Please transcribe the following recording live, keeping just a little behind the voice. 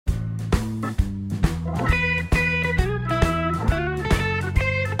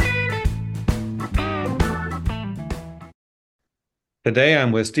Today,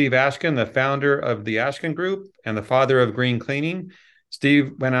 I'm with Steve Ashkin, the founder of the Ashkin Group and the father of green cleaning.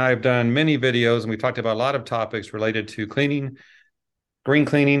 Steve and I have done many videos, and we've talked about a lot of topics related to cleaning, green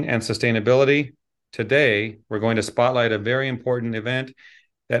cleaning, and sustainability. Today, we're going to spotlight a very important event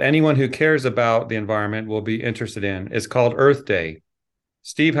that anyone who cares about the environment will be interested in. It's called Earth Day.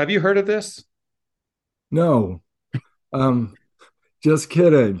 Steve, have you heard of this? No, um, just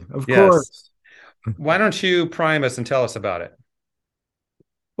kidding. Of Yes. course. Why don't you prime us and tell us about it?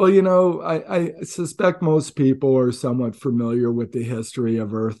 Well, I suspect most people are somewhat familiar with the history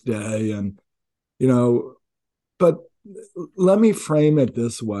of Earth Day, and you know, but let me frame it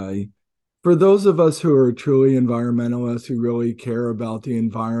this way. For those of us who are truly environmentalists who really care about the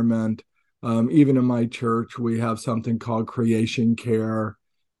environment, even in my church, we have something called Creation Care.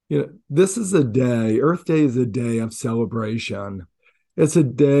 This is a day, Earth Day is a day of celebration. It's a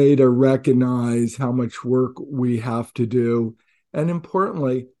day to recognize how much work we have to do, and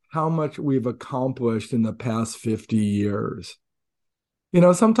importantly, how much we've accomplished in the past 50 years.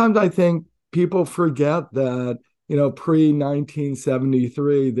 Sometimes I think people forget that, pre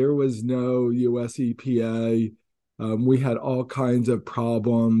 1973, there was no US EPA. We had all kinds of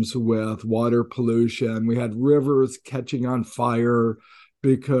problems with water pollution. We had rivers catching on fire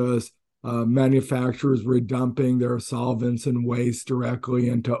because manufacturers were dumping their solvents and waste directly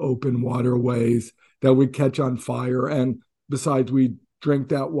into open waterways that would catch on fire. And besides, we drink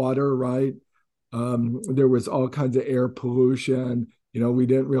that water, right? There was all kinds of air pollution. We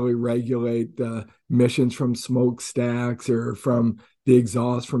didn't really regulate the emissions from smokestacks or from the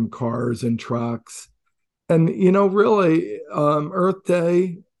exhaust from cars and trucks. And, really, Earth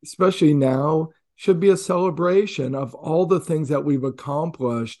Day, especially now, should be a celebration of all the things that we've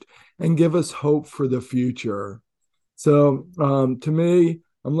accomplished and give us hope for the future. So, to me,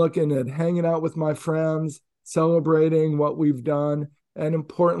 I'm looking at hanging out with my friends, celebrating what we've done, and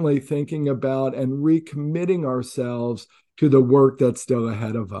importantly, thinking about and recommitting ourselves to the work that's still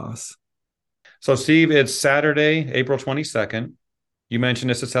ahead of us. So, Steve, it's Saturday, April 22nd. You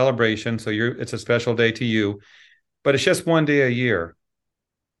mentioned it's a celebration, so it's a special day to you, but it's just one day a year.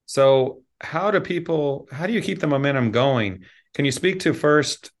 So, how do you keep the momentum going? Can you speak to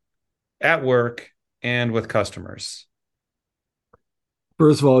first at work and with customers?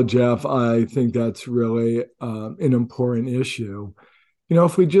 First of all, Jeff, I think that's really an important issue.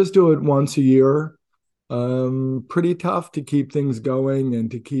 If we just do it once a year, pretty tough to keep things going and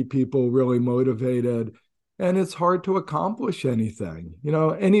to keep people really motivated. And it's hard to accomplish anything.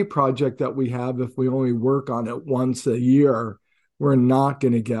 Any project that we have, if we only work on it once a year, we're not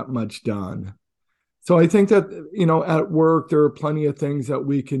going to get much done. So I think that, at work, there are plenty of things that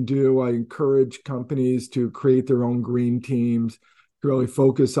we can do. I encourage companies to create their own green teams, to really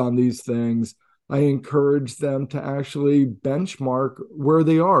focus on these things. I encourage them to actually benchmark where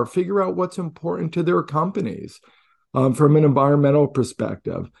they are, figure out what's important to their companies from an environmental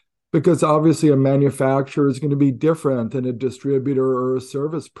perspective. Because obviously, a manufacturer is going to be different than a distributor or a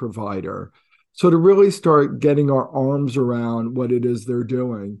service provider. So, to really start getting our arms around what it is they're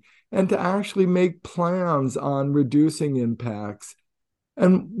doing and to actually make plans on reducing impacts.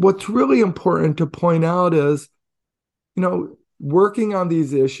 And what's really important to point out is, working on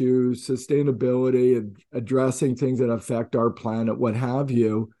these issues, sustainability and addressing things that affect our planet, what have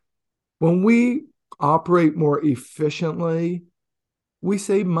you, when we operate more efficiently, we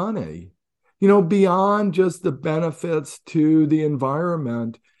save money. Beyond just the benefits to the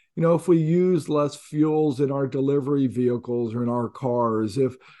environment, if we use less fuels in our delivery vehicles or in our cars,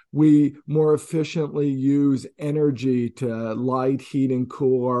 if we more efficiently use energy to light, heat, and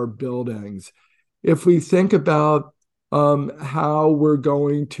cool our buildings, if we think about how we're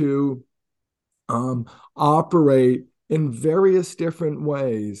going to operate in various different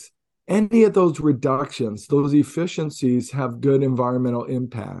ways, any of those reductions, those efficiencies have good environmental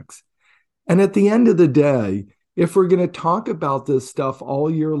impacts. And at the end of the day, if we're going to talk about this stuff all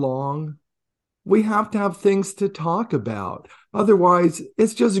year long, we have to have things to talk about. Otherwise,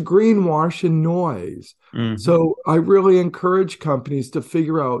 it's just greenwash and noise. Mhm. So I really encourage companies to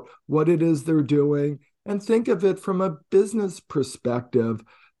figure out what it is they're doing and think of it from a business perspective.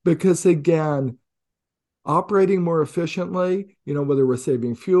 Because again, operating more efficiently, whether we're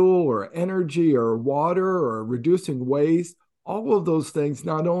saving fuel or energy or water or reducing waste, all of those things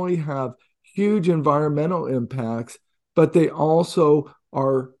not only have huge environmental impacts, but they also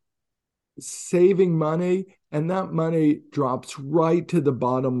are saving money, and that money drops right to the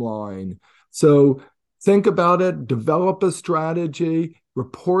bottom line. So think about it, develop a strategy,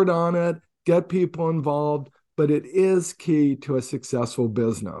 report on it, get people involved, but it is key to a successful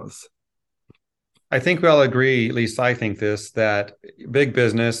business. I think we all agree, at least I think this, that big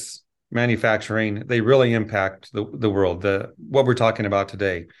business, manufacturing, they really impact the world, what we're talking about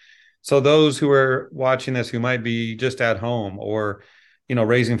today. So those who are watching this who might be just at home or,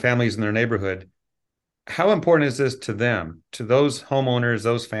 raising families in their neighborhood, how important is this to them, to those homeowners,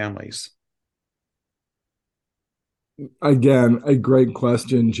 those families? Again, a great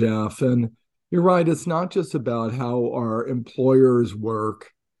question, Jeff. And you're right, it's not just about how our employers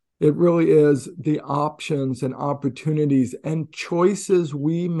work. It really is the options and opportunities and choices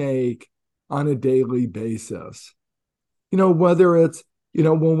we make on a daily basis. Whether it's,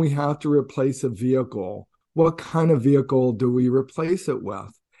 when we have to replace a vehicle, what kind of vehicle do we replace it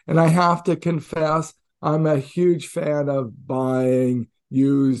with? And I have to confess, I'm a huge fan of buying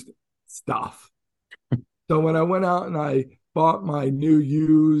used stuff. So when I went out and I bought my new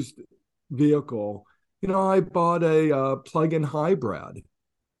used vehicle, I bought a plug-in hybrid.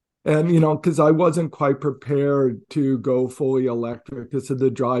 And, because I wasn't quite prepared to go fully electric because of the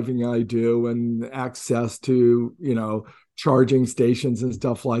driving I do and access to, charging stations and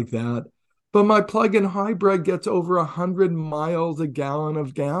stuff like that. But my plug-in hybrid gets over 100 miles a gallon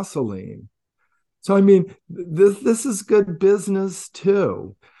of gasoline. So, I mean, this is good business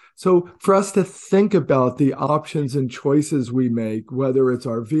too. So for us to think about the options and choices we make, whether it's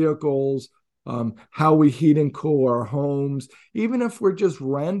our vehicles, how we heat and cool our homes, even if we're just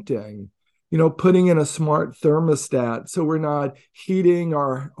renting, putting in a smart thermostat so we're not heating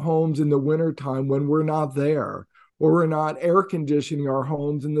our homes in the wintertime when we're not there, or we're not air conditioning our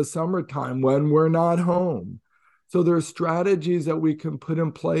homes in the summertime when we're not home. So there's strategies that we can put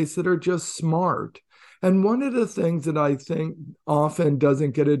in place that are just smart. And one of the things that I think often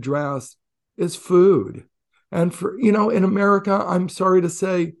doesn't get addressed is food. And in America, I'm sorry to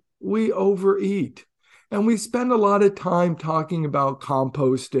say, we overeat. And we spend a lot of time talking about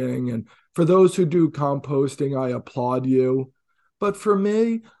composting. And for those who do composting, I applaud you. But for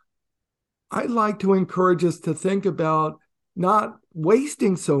me, I'd like to encourage us to think about not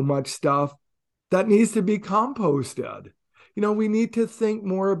wasting so much stuff that needs to be composted. We need to think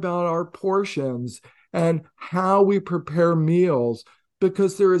more about our portions and how we prepare meals,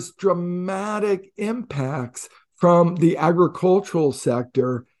 because there is dramatic impacts from the agricultural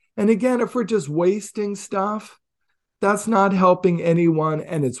sector. And again, if we're just wasting stuff, that's not helping anyone,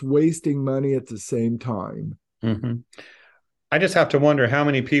 and it's wasting money at the same time. Mm-hmm. I just have to wonder how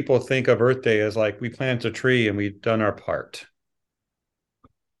many people think of Earth Day as like we plant a tree and we've done our part.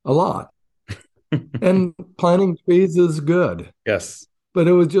 A lot. And planting trees is good. Yes. But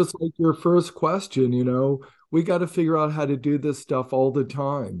it was just like your first question, we got to figure out how to do this stuff all the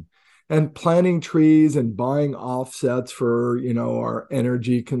time. And planting trees and buying offsets for, our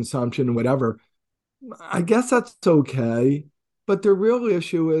energy consumption, whatever, I guess that's okay. But the real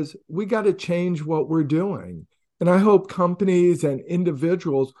issue is we got to change what we're doing. And I hope companies and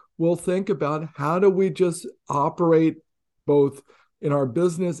individuals will think about how do we just operate both in our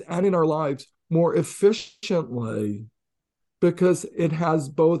business and in our lives more efficiently, because it has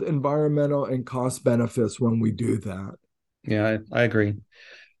both environmental and cost benefits when we do that. Yeah, I agree.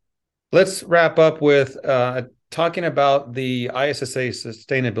 Let's wrap up with talking about the ISSA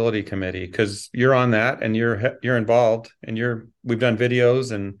Sustainability Committee, because you're on that and you're involved, and we've done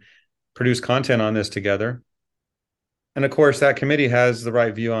videos and produced content on this together. And of course, that committee has the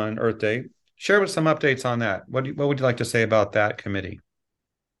right view on Earth Day. Share with some updates on that. What would you like to say about that committee?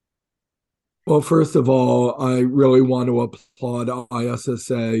 Well, first of all, I really want to applaud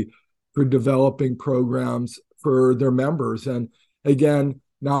ISSA for developing programs for their members. And again,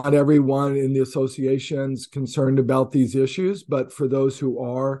 not everyone in the association's concerned about these issues, but for those who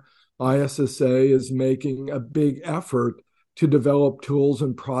are, ISSA is making a big effort to develop tools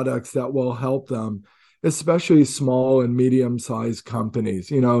and products that will help them, especially small and medium-sized companies.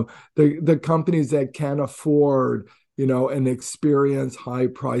 The companies that can afford an experienced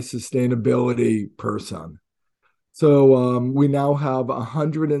high-price sustainability person. So we now have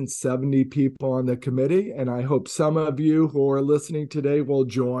 170 people on the committee, and I hope some of you who are listening today will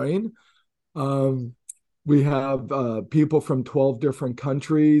join. We have people from 12 different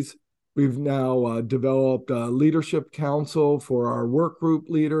countries. We've now developed a leadership council for our work group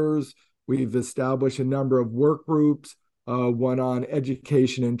leaders. We've established a number of work groups, one on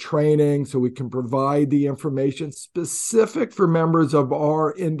education and training, so we can provide the information specific for members of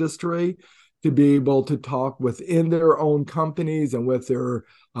our industry to be able to talk within their own companies and with their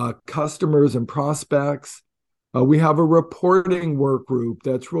customers and prospects. We have a reporting work group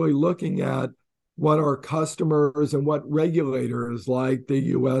that's really looking at what our customers and what regulators like the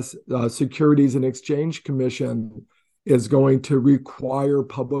U.S. Securities and Exchange Commission is going to require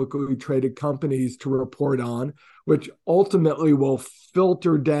publicly traded companies to report on, which ultimately will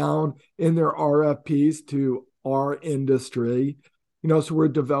filter down in their RFPs to our industry. So we're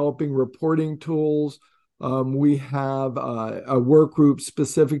developing reporting tools. We have a work group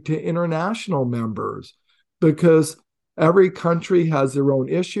specific to international members because every country has their own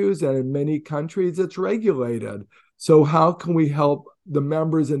issues, and in many countries it's regulated. So how can we help the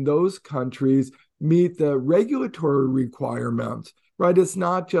members in those countries meet the regulatory requirements, right? It's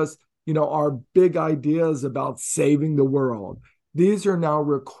not just, our big ideas about saving the world. These are now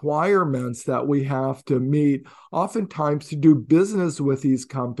requirements that we have to meet, oftentimes to do business with these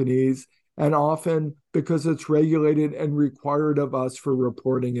companies, and often because it's regulated and required of us for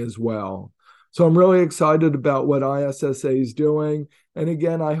reporting as well. So I'm really excited about what ISSA is doing. And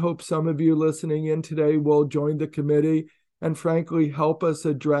again, I hope some of you listening in today will join the committee and frankly help us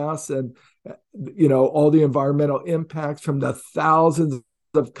address and all the environmental impacts from the thousands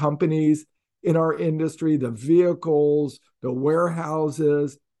of companies in our industry, the vehicles, the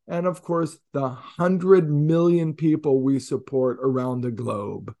warehouses, and of course, the 100 million people we support around the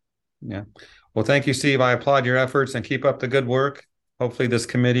globe. Yeah. Well, thank you, Steve. I applaud your efforts and keep up the good work. Hopefully this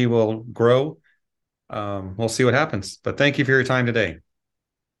committee will grow. We'll see what happens. But thank you for your time today.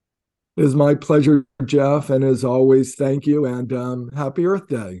 It is my pleasure, Jeff. And as always, thank you and happy Earth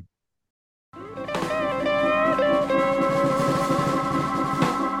Day.